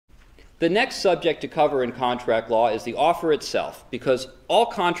The next subject to cover in contract law is the offer itself, because all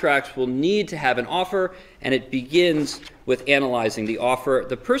contracts will need to have an offer, and it begins with analyzing the offer.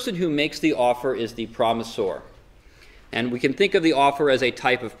 The person who makes the offer is the promisor. And we can think of the offer as a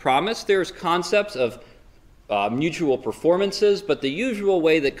type of promise. There's concepts of mutual performances, but the usual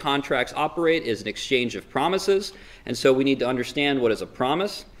way that contracts operate is an exchange of promises, and so we need to understand what is a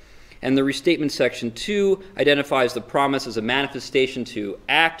promise. And the restatement section 2 identifies the promise as a manifestation to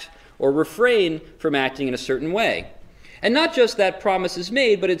act or refrain from acting in a certain way. And not just that promise is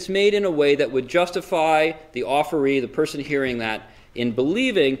made, but it's made in a way that would justify the offeree, the person hearing that, in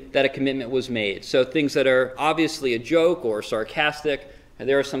believing that a commitment was made. So things that are obviously a joke or sarcastic, and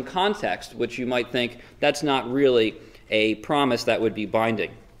there are some context which you might think that's not really a promise that would be binding.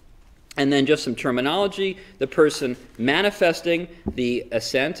 And then just some terminology: the person manifesting the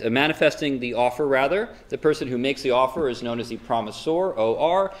assent, manifesting the offer rather, the person who makes the offer is known as the promisor,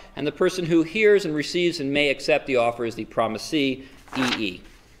 OR, and the person who hears and receives and may accept the offer is the promisee, EE.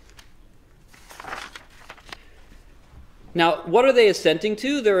 Now, what are they assenting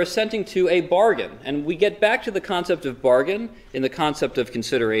to? They're assenting to a bargain. And we get back to the concept of bargain in the concept of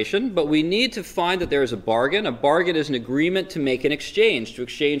consideration, but we need to find that there is a bargain. A bargain is an agreement to make an exchange, to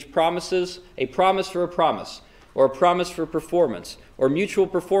exchange promises, a promise for a promise, or a promise for performance, or mutual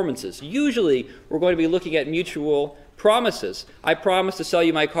performances. Usually, we're going to be looking at mutual promises. I promise to sell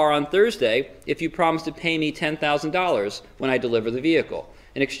you my car on Thursday if you promise to pay me $10,000 when I deliver the vehicle.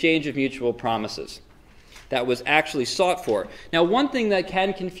 An exchange of mutual promises that was actually sought for. Now, one thing that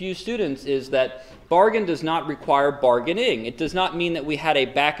can confuse students is that bargain does not require bargaining. It does not mean that we had a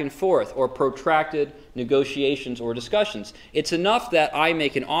back and forth or protracted negotiations or discussions. It's enough that I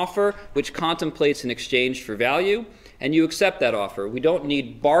make an offer which contemplates an exchange for value, and you accept that offer. We don't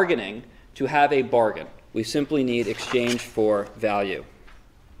need bargaining to have a bargain. We simply need exchange for value.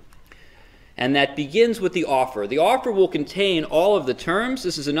 And that begins with the offer. The offer will contain all of the terms.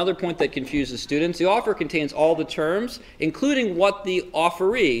 This is another point that confuses students. The offer contains all the terms, including what the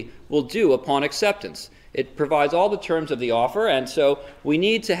offeree will do upon acceptance. It provides all the terms of the offer, and so we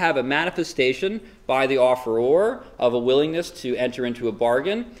need to have a manifestation by the offeror of a willingness to enter into a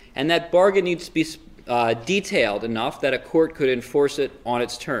bargain, and that bargain needs to be detailed enough that a court could enforce it on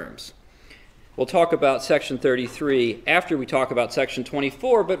its terms. We'll talk about Section 33 after we talk about Section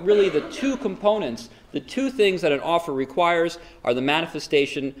 24, but really the two components, the two things that an offer requires are the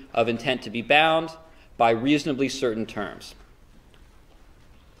manifestation of intent to be bound by reasonably certain terms.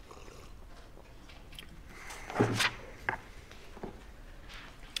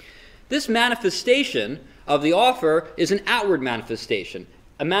 This manifestation of the offer is an outward manifestation.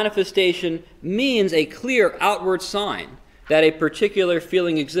 A manifestation means a clear outward sign that a particular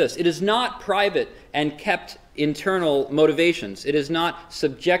feeling exists. It is not private and kept internal motivations. It is not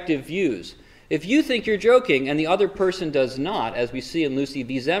subjective views. If you think you're joking and the other person does not, as we see in Lucy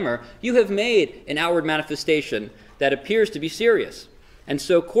v. Zemmer, you have made an outward manifestation that appears to be serious. And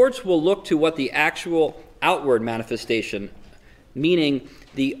so courts will look to what the actual outward manifestation, meaning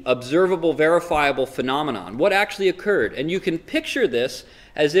the observable, verifiable phenomenon, what actually occurred. And you can picture this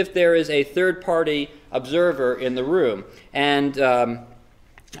as if there is a third-party observer in the room. And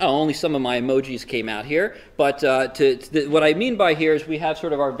only some of my emojis came out here. But what I mean by here is we have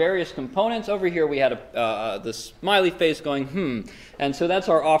sort of our various components. Over here we had the smiley face going, And so that's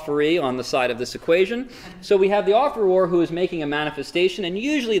our offeree on the side of this equation. So we have the offeror who is making a manifestation, and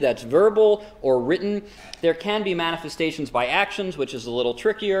usually that's verbal or written. There can be manifestations by actions, which is a little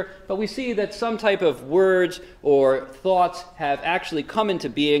trickier, but we see that some type of words or thoughts have actually come into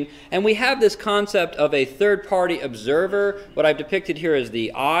being, and we have this concept of a third-party observer. What I've depicted here is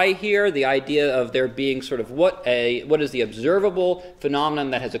the I here, the idea of there being sort of what is the observable phenomenon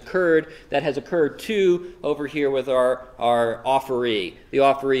that has occurred to over here with our offeree, the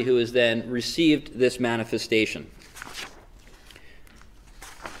offeree who has then received this manifestation.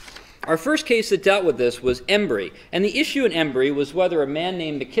 Our first case that dealt with this was Embry, and the issue in Embry was whether a man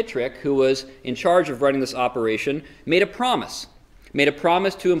named McKittrick, who was in charge of running this operation, made a promise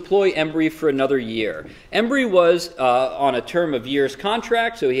to employ Embry for another year. Embry was on a term of years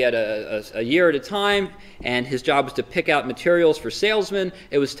contract, so he had a year at a time, and his job was to pick out materials for salesmen.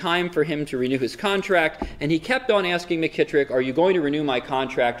 It was time for him to renew his contract, and he kept on asking McKittrick, "Are you going to renew my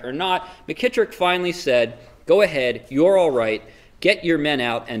contract or not?" McKittrick finally said, "Go ahead, you're all right. Get your men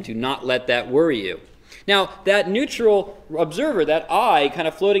out and do not let that worry you." Now, that neutral observer, that I kind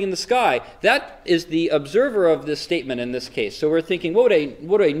of floating in the sky, that is the observer of this statement in this case. So we're thinking, what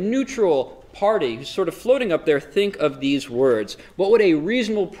would a neutral party who's sort of floating up there think of these words? What would a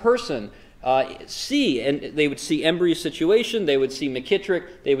reasonable person see, and they would see Embry's situation, they would see McKittrick,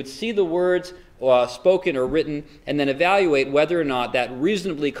 they would see the words spoken or written, and then evaluate whether or not that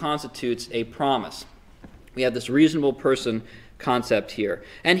reasonably constitutes a promise. We have this reasonable person concept here.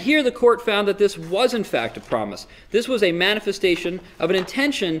 And here the court found that this was in fact a promise. This was a manifestation of an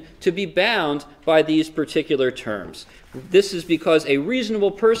intention to be bound by these particular terms. This is because a reasonable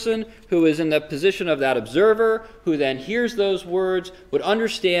person who is in the position of that observer, who then hears those words, would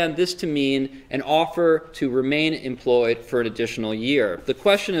understand this to mean an offer to remain employed for an additional year. The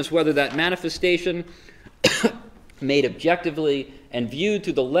question is whether that manifestation made objectively and viewed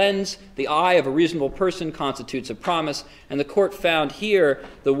through the lens, the eye of a reasonable person, constitutes a promise. And the court found here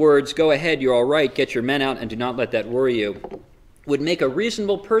the words, "Go ahead, you're all right, get your men out, and do not let that worry you," would make a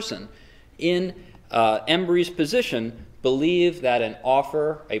reasonable person in Embry's position believe that an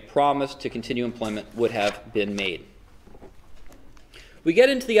offer, a promise to continue employment would have been made. We get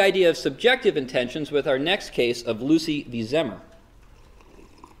into the idea of subjective intentions with our next case of Lucy v. Zemmer.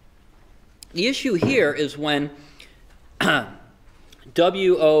 The issue here is when with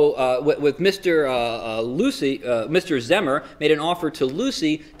Mr. Zemmer made an offer to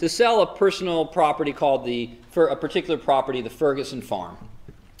Lucy to sell a personal property called a particular property, the Ferguson Farm,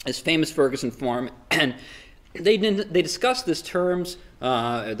 this famous Ferguson Farm, and they discussed this terms,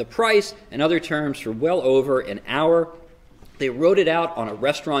 the price and other terms for well over an hour. They wrote it out on a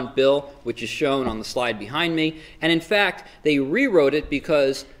restaurant bill, which is shown on the slide behind me, and in fact they rewrote it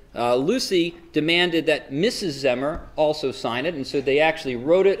because Lucy demanded that Mrs. Zemmer also sign it, and so they actually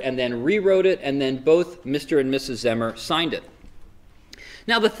wrote it and then rewrote it, and then both Mr. and Mrs. Zemmer signed it.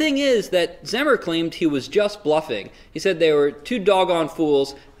 Now the thing is that Zemmer claimed he was just bluffing. He said they were two doggone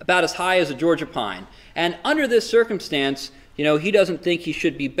fools, about as high as a Georgia pine. And under this circumstance, he doesn't think he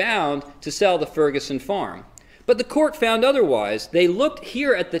should be bound to sell the Ferguson Farm. But the court found otherwise. They looked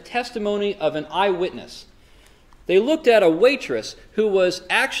here at the testimony of an eyewitness. They looked at a waitress who was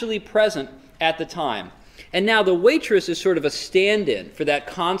actually present at the time. And now the waitress is sort of a stand-in for that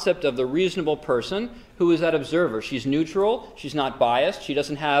concept of the reasonable person who is that observer. She's neutral. She's not biased. She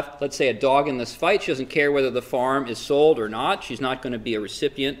doesn't have, let's say, a dog in this fight. She doesn't care whether the farm is sold or not. She's not going to be a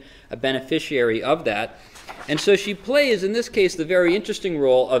recipient, a beneficiary of that. And so she plays, in this case, the very interesting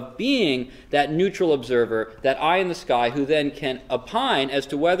role of being that neutral observer, that eye in the sky, who then can opine as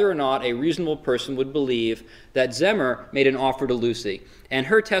to whether or not a reasonable person would believe that Zemmer made an offer to Lucy. And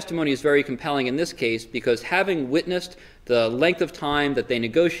her testimony is very compelling in this case because having witnessed the length of time that they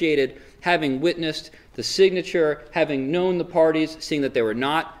negotiated, having witnessed the signature, having known the parties, seeing that they were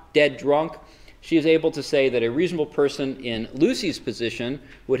not dead drunk, she is able to say that a reasonable person in Lucy's position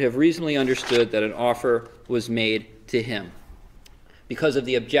would have reasonably understood that an offer was made to him because of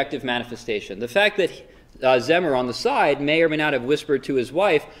the objective manifestation. The fact that Zemmer on the side may or may not have whispered to his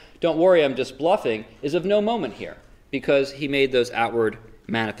wife, "Don't worry, I'm just bluffing," is of no moment here because he made those outward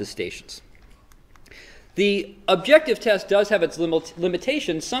manifestations. The objective test does have its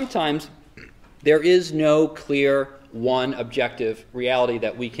limitations. Sometimes there is no clear one objective reality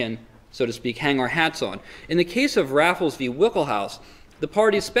that we can, so to speak, hang our hats on. In the case of Raffles v. Wickelhaus, the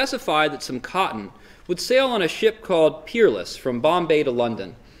parties specified that some cotton would sail on a ship called Peerless from Bombay to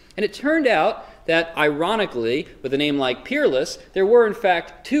London. And it turned out that, ironically, with a name like Peerless, there were in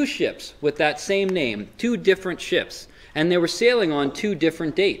fact two ships with that same name, two different ships, and they were sailing on two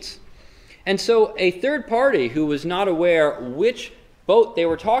different dates. And so a third party who was not aware which boat they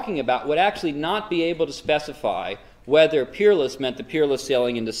were talking about would actually not be able to specify whether Peerless meant the Peerless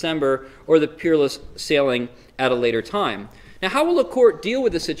sailing in December or the Peerless sailing at a later time. Now, how will a court deal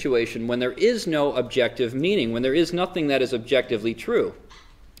with a situation when there is no objective meaning, when there is nothing that is objectively true?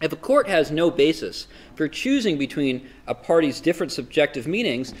 If a court has no basis for choosing between a party's different subjective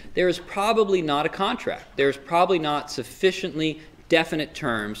meanings, there is probably not a contract. There's probably not sufficiently definite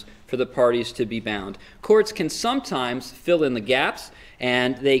terms for the parties to be bound. Courts can sometimes fill in the gaps,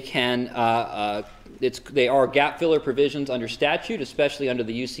 and they can they are gap filler provisions under statute, especially under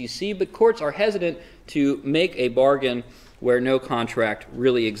the UCC, but courts are hesitant to make a bargain where no contract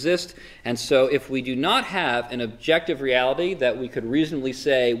really exists. And so if we do not have an objective reality that we could reasonably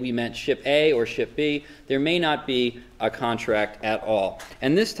say we meant ship A or ship B, there may not be a contract at all.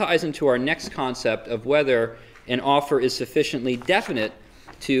 And this ties into our next concept of whether an offer is sufficiently definite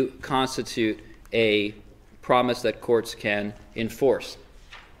to constitute a promise that courts can enforce.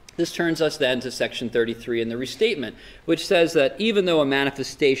 This turns us then to Section 33 in the restatement, which says that even though a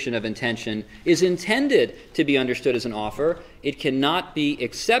manifestation of intention is intended to be understood as an offer, it cannot be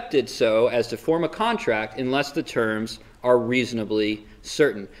accepted so as to form a contract unless the terms are reasonably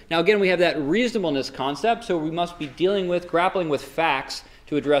certain. Now again, we have that reasonableness concept, so we must be grappling with facts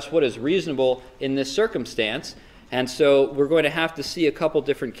to address what is reasonable in this circumstance. And so we're going to have to see a couple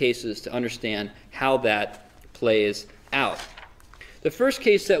different cases to understand how that plays out. The first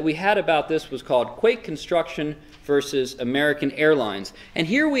case that we had about this was called Quake Construction versus American Airlines. And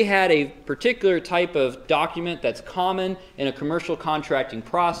here we had a particular type of document that's common in a commercial contracting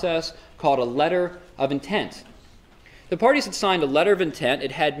process called a letter of intent. The parties had signed a letter of intent.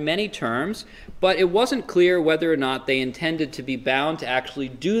 It had many terms, but it wasn't clear whether or not they intended to be bound to actually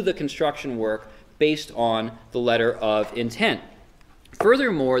do the construction work based on the letter of intent.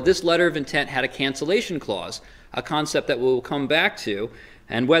 Furthermore, this letter of intent had a cancellation clause, a concept that we'll come back to,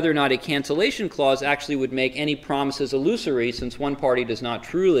 and whether or not a cancellation clause actually would make any promises illusory, since one party does not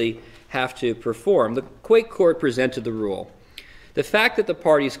truly have to perform. The Quake Court presented the rule. The fact that the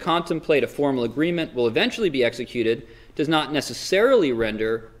parties contemplate a formal agreement will eventually be executed does not necessarily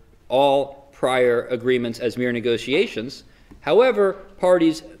render all prior agreements as mere negotiations. However,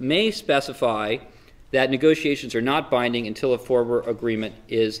 parties may specify that negotiations are not binding until a formal agreement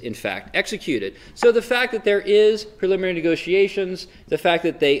is in fact executed. So the fact that there is preliminary negotiations, the fact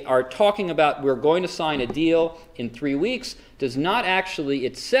that they are talking about we're going to sign a deal in 3 weeks, does not actually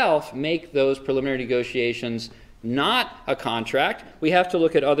itself make those preliminary negotiations not a contract. We have to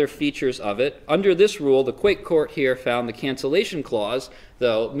look at other features of it. Under this rule, the Quake Court here found the cancellation clause,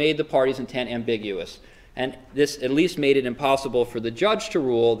 though, made the parties' intent ambiguous. And this at least made it impossible for the judge to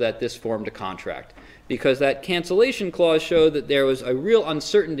rule that this formed a contract, because that cancellation clause showed that there was a real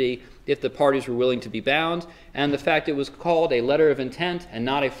uncertainty if the parties were willing to be bound, and the fact it was called a letter of intent and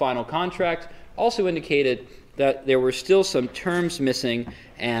not a final contract also indicated that there were still some terms missing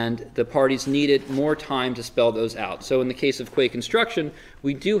and the parties needed more time to spell those out. So in the case of Quake Construction,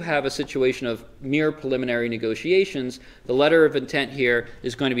 we do have a situation of mere preliminary negotiations. The letter of intent here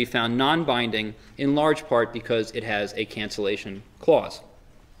is going to be found non-binding, in large part because it has a cancellation clause.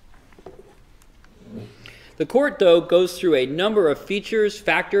 The court, though, goes through a number of features,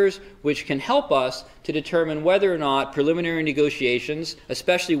 factors, which can help us to determine whether or not preliminary negotiations,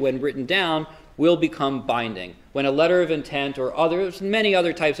 especially when written down, will become binding. When a letter of intent or others, many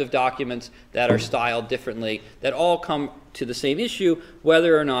other types of documents that are styled differently, that all come to the same issue,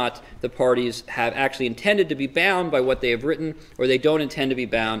 whether or not the parties have actually intended to be bound by what they have written, or they don't intend to be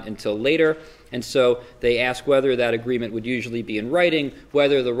bound until later. And so they ask whether that agreement would usually be in writing,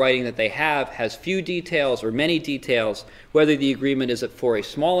 whether the writing that they have has few details or many details, whether the agreement is for a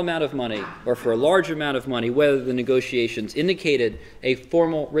small amount of money or for a large amount of money, whether the negotiations indicated a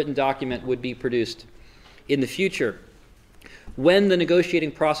formal written document would be produced in the future, when the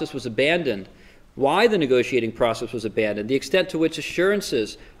negotiating process was abandoned, why the negotiating process was abandoned, the extent to which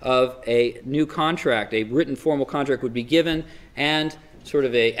assurances of a new contract, a written formal contract, would be given, and sort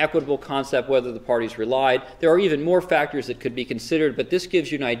of a equitable concept whether the parties relied. There are even more factors that could be considered, but this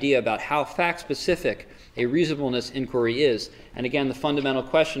gives you an idea about how fact-specific a reasonableness inquiry is. And again, the fundamental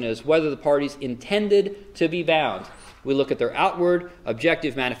question is whether the parties intended to be bound. We look at their outward,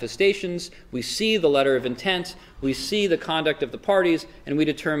 objective manifestations, we see the letter of intent, we see the conduct of the parties, and we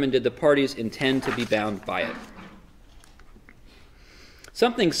determine did the parties intend to be bound by it.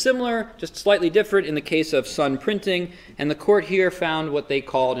 Something similar, just slightly different in the case of Sun Printing, and the court here found what they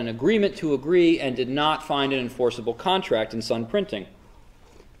called an agreement to agree and did not find an enforceable contract in Sun Printing.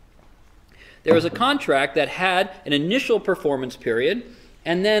 There was a contract that had an initial performance period,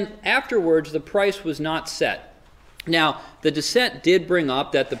 and then afterwards the price was not set. Now, the dissent did bring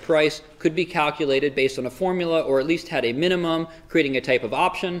up that the price could be calculated based on a formula, or at least had a minimum, creating a type of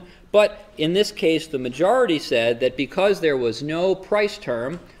option. But in this case, the majority said that because there was no price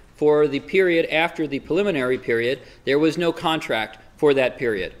term for the period after the preliminary period, there was no contract for that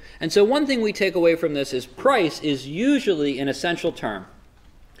period. And so one thing we take away from this is price is usually an essential term.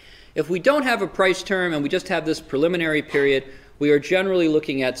 If we don't have a price term and we just have this preliminary period, we are generally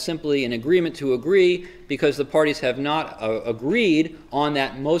looking at simply an agreement to agree, because the parties have not agreed on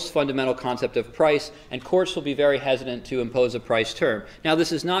that most fundamental concept of price, and courts will be very hesitant to impose a price term. Now,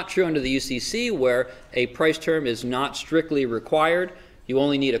 this is not true under the UCC, where a price term is not strictly required. You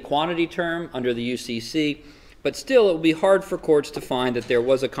only need a quantity term under the UCC. But still, it will be hard for courts to find that there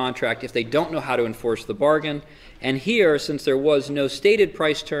was a contract if they don't know how to enforce the bargain. And here, since there was no stated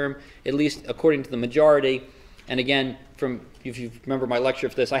price term, at least according to the majority, and again, if you remember my lecture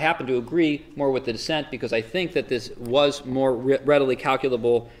for this, I happen to agree more with the dissent because I think that this was more readily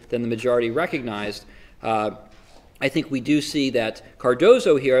calculable than the majority recognized. I think we do see that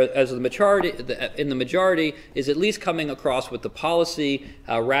Cardozo here, as the majority, in the majority, is at least coming across with the policy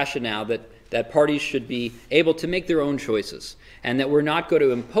rationale that that parties should be able to make their own choices, and that we're not going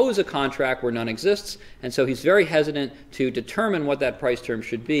to impose a contract where none exists. And so he's very hesitant to determine what that price term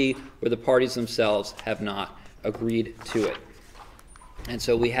should be where the parties themselves have not agreed to it. And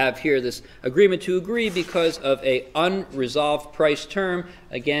so we have here this agreement to agree because of an unresolved price term,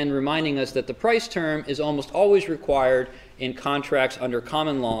 again reminding us that the price term is almost always required in contracts under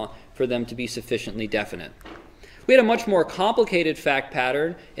common law for them to be sufficiently definite. We had a much more complicated fact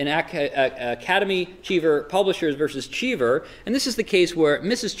pattern in Academy Cheever Publishers versus Cheever, and this is the case where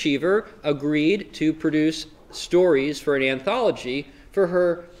Mrs. Cheever agreed to produce stories for an anthology for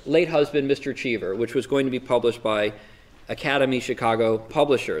her late husband, Mr. Cheever, which was going to be published by Academy Chicago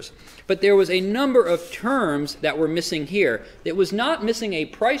Publishers. But there was a number of terms that were missing here. It was not missing a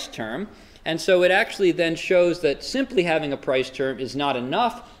price term, and so it actually then shows that simply having a price term is not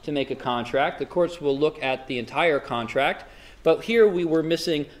enough to make a contract. The courts will look at the entire contract, but here we were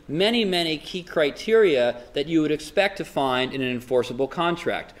missing many, many key criteria that you would expect to find in an enforceable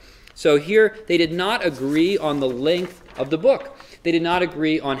contract. So here they did not agree on the length of the book. They did not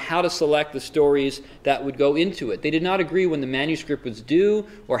agree on how to select the stories that would go into it. They did not agree when the manuscript was due,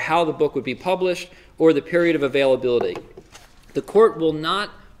 or how the book would be published, or the period of availability. The court will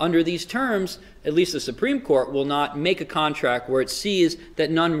not, under these terms, at least the Supreme Court, will not make a contract where it sees that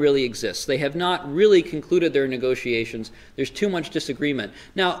none really exists. They have not really concluded their negotiations. There's too much disagreement.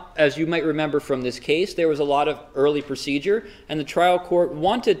 Now, as you might remember from this case, there was a lot of early procedure, and the trial court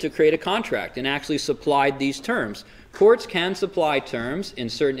wanted to create a contract and actually supplied these terms. Courts can supply terms in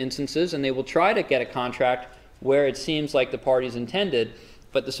certain instances, and they will try to get a contract where it seems like the parties intended.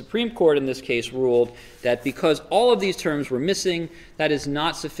 But the Supreme Court in this case ruled that because all of these terms were missing, that is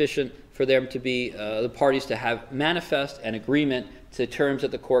not sufficient for them to be, the parties to have manifest an agreement to terms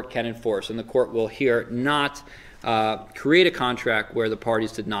that the court can enforce. And the court will here not create a contract where the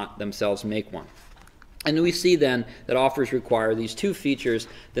parties did not themselves make one. And we see then that offers require these two features: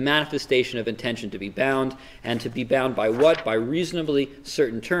 the manifestation of intention to be bound, and to be bound by what? By reasonably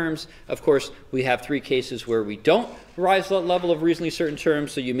certain terms. Of course, we have three cases where we don't rise to that level of reasonably certain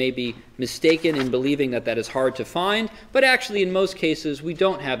terms, so you may be mistaken in believing that that is hard to find. But actually, in most cases, we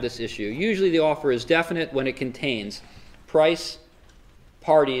don't have this issue. Usually the offer is definite when it contains price,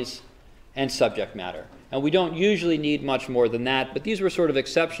 parties, and subject matter. And we don't usually need much more than that, but these were sort of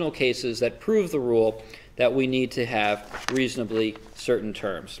exceptional cases that prove the rule that we need to have reasonably certain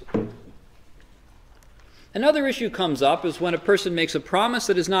terms. Another issue comes up is when a person makes a promise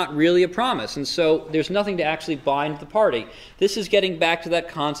that is not really a promise, and so there's nothing to actually bind the party. This is getting back to that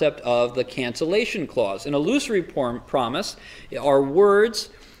concept of the cancellation clause. An illusory promise are words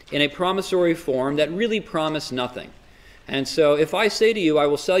in a promissory form that really promise nothing. And so if I say to you, I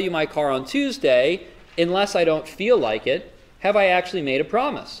will sell you my car on Tuesday, unless I don't feel like it, have I actually made a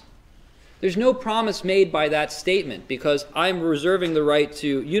promise? There's no promise made by that statement, because I'm reserving the right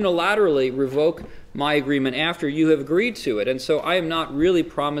to unilaterally revoke my agreement after you have agreed to it. And so I am not really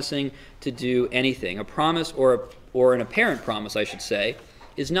promising to do anything. A promise, or an apparent promise, I should say,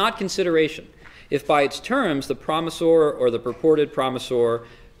 is not consideration if by its terms the promisor or the purported promisor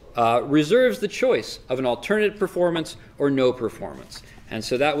reserves the choice of an alternate performance or no performance. And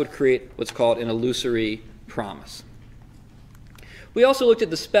so that would create what's called an illusory promise. We also looked at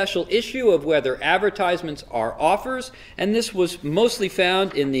the special issue of whether advertisements are offers, and this was mostly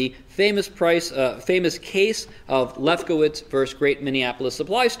found in the famous case of Lefkowitz versus Great Minneapolis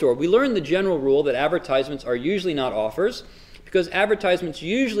Supply Store. We learned the general rule that advertisements are usually not offers, because advertisements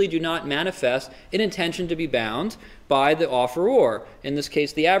usually do not manifest an intention to be bound by the offeror, in this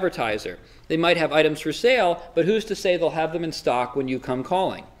case the advertiser. They might have items for sale, but who's to say they'll have them in stock when you come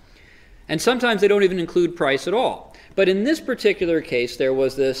calling? And sometimes they don't even include price at all. But in this particular case, there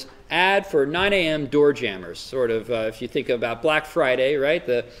was this ad for 9 a.m. door jammers, sort of, if you think about Black Friday, right,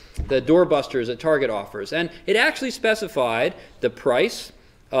 the doorbusters that Target offers. And it actually specified the price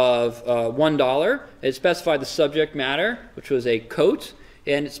of $1. It specified the subject matter, which was a coat,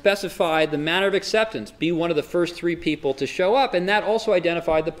 and it specified the manner of acceptance, be one of the first 3 people to show up, and that also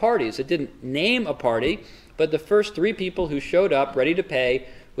identified the parties. It didn't name a party, but the first 3 people who showed up ready to pay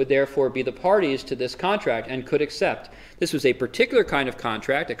would therefore be the parties to this contract and could accept. This was a particular kind of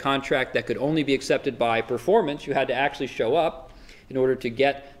contract, a contract that could only be accepted by performance. You had to actually show up in order to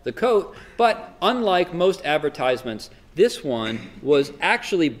get the coat, but unlike most advertisements, this one was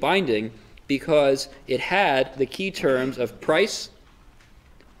actually binding because it had the key terms of price,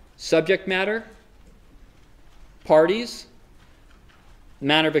 subject matter, parties,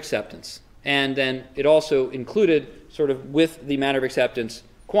 manner of acceptance. And then it also included, sort of with the manner of acceptance,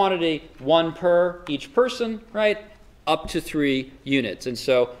 quantity, 1 per each person, right? up to 3 units. And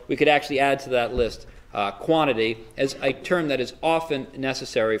so we could actually add to that list quantity as a term that is often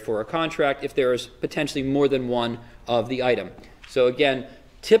necessary for a contract if there is potentially more than one of the item. So again,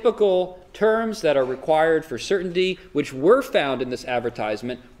 typical terms that are required for certainty, which were found in this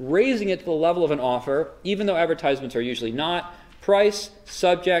advertisement, raising it to the level of an offer, even though advertisements are usually not: price,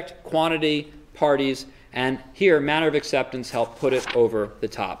 subject, quantity, parties, and here manner of acceptance helped put it over the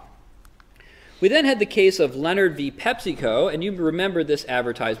top. We then had the case of Leonard v. PepsiCo, and you remember this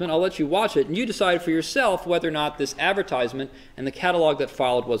advertisement. I'll let you watch it, and you decide for yourself whether or not this advertisement and the catalog that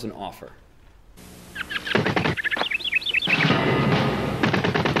followed was an offer.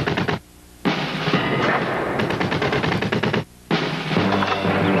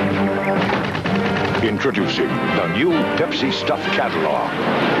 Introducing the new Pepsi Stuff Catalog.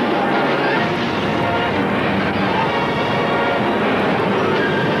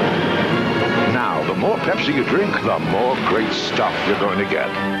 Now, the more Pepsi you drink, the more great stuff you're going to get.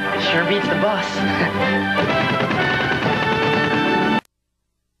 Sure beats the bus.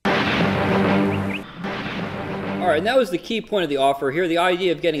 All right, and that was the key point of the offer here, the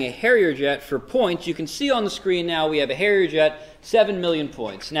idea of getting a Harrier jet for points. You can see on the screen now we have a Harrier jet, 7 million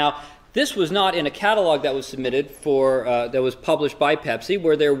points. Now, this was not in a catalog that was submitted for, that was published by Pepsi,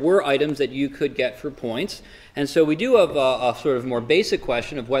 where there were items that you could get for points. And so we do have a sort of more basic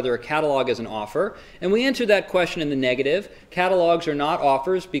question of whether a catalog is an offer. And we answered that question in the negative. Catalogs are not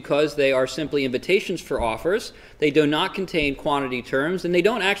offers because they are simply invitations for offers. They do not contain quantity terms, and they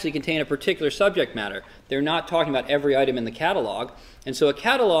don't actually contain a particular subject matter. They're not talking about every item in the catalog. And so a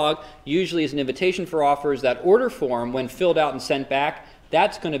catalog usually is an invitation for offers. That order form, when filled out and sent back,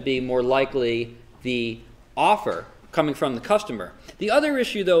 that's going to be more likely the offer coming from the customer. The other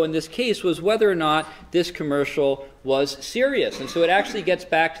issue, though, in this case was whether or not this commercial was serious. And so it actually gets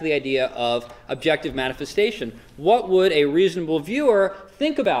back to the idea of objective manifestation. What would a reasonable viewer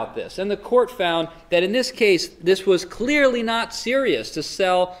think about this? And the court found that in this case, this was clearly not serious to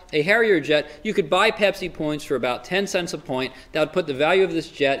sell a Harrier jet. You could buy Pepsi points for about 10 cents a point. That would put the value of this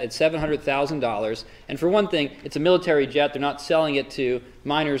jet at $700,000. And for one thing, it's a military jet. They're not selling it to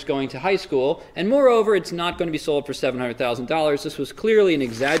minors going to high school. And moreover, it's not going to be sold for $700,000. This was clearly an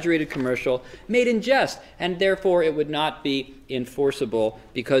exaggerated commercial made in jest, and therefore it would not be enforceable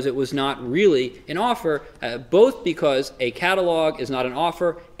because it was not really an offer, both because a catalog is not an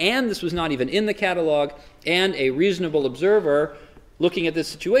offer, and this was not even in the catalog, and a reasonable observer looking at this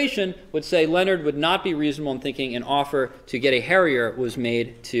situation would say Leonard would not be reasonable in thinking an offer to get a Harrier was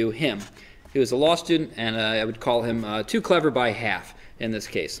made to him. He was a law student, and I would call him too clever by half in this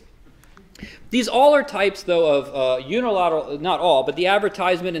case. These all are types, though, of unilateral, not all, but the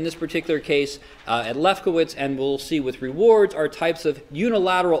advertisement in this particular case at Lefkowitz, and we'll see with rewards, are types of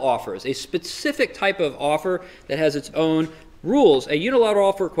unilateral offers, a specific type of offer that has its own rules. A unilateral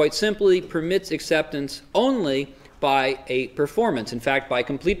offer, quite simply, permits acceptance only by a performance, in fact, by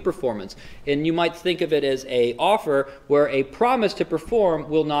complete performance. And you might think of it as an offer where a promise to perform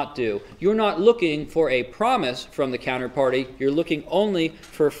will not do. You're not looking for a promise from the counterparty. You're looking only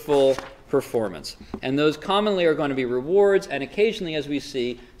for full performance. And those commonly are going to be rewards, and occasionally, as we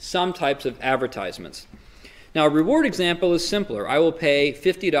see, some types of advertisements. Now, a reward example is simpler. I will pay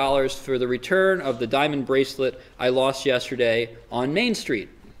 $50 for the return of the diamond bracelet I lost yesterday on Main Street.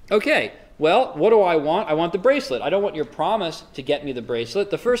 Okay, well, what do I want? I want the bracelet. I don't want your promise to get me the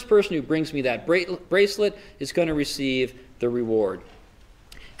bracelet. The first person who brings me that bracelet is going to receive the reward.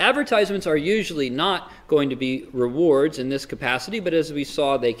 Advertisements are usually not going to be rewards in this capacity, but as we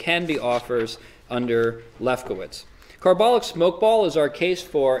saw, they can be offers under Lefkowitz. Carbolic smoke ball is our case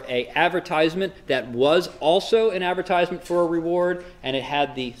for an advertisement that was also an advertisement for a reward, and it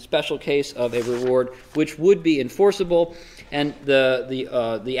had the special case of a reward which would be enforceable. And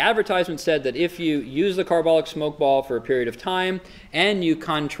the advertisement said that if you use the carbolic smoke ball for a period of time and you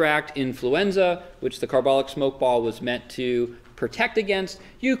contract influenza, which the carbolic smoke ball was meant to protect against,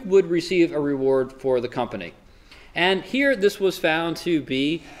 you would receive a reward for the company. And here this was found to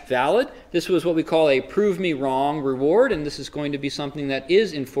be valid. This was what we call a prove me wrong reward, and this is going to be something that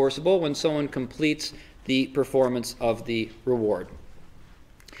is enforceable when someone completes the performance of the reward.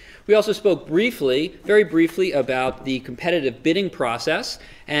 We also spoke briefly, very briefly, about the competitive bidding process.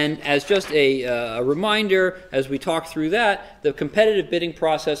 And as just a reminder, as we talk through that, the competitive bidding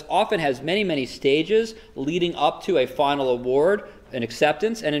process often has many, many stages leading up to a final award. an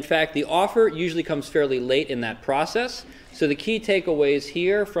acceptance, and in fact the offer usually comes fairly late in that process. So the key takeaways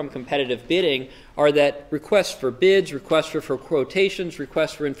here from competitive bidding are that requests for bids, requests for quotations,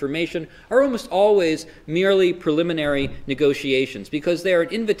 requests for information are almost always merely preliminary negotiations because they are an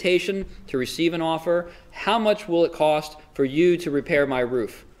invitation to receive an offer. How much will it cost for you to repair my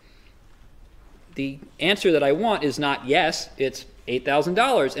roof? The answer that I want is not yes, it's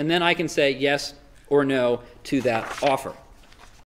 $8,000, and then I can say yes or no to that offer.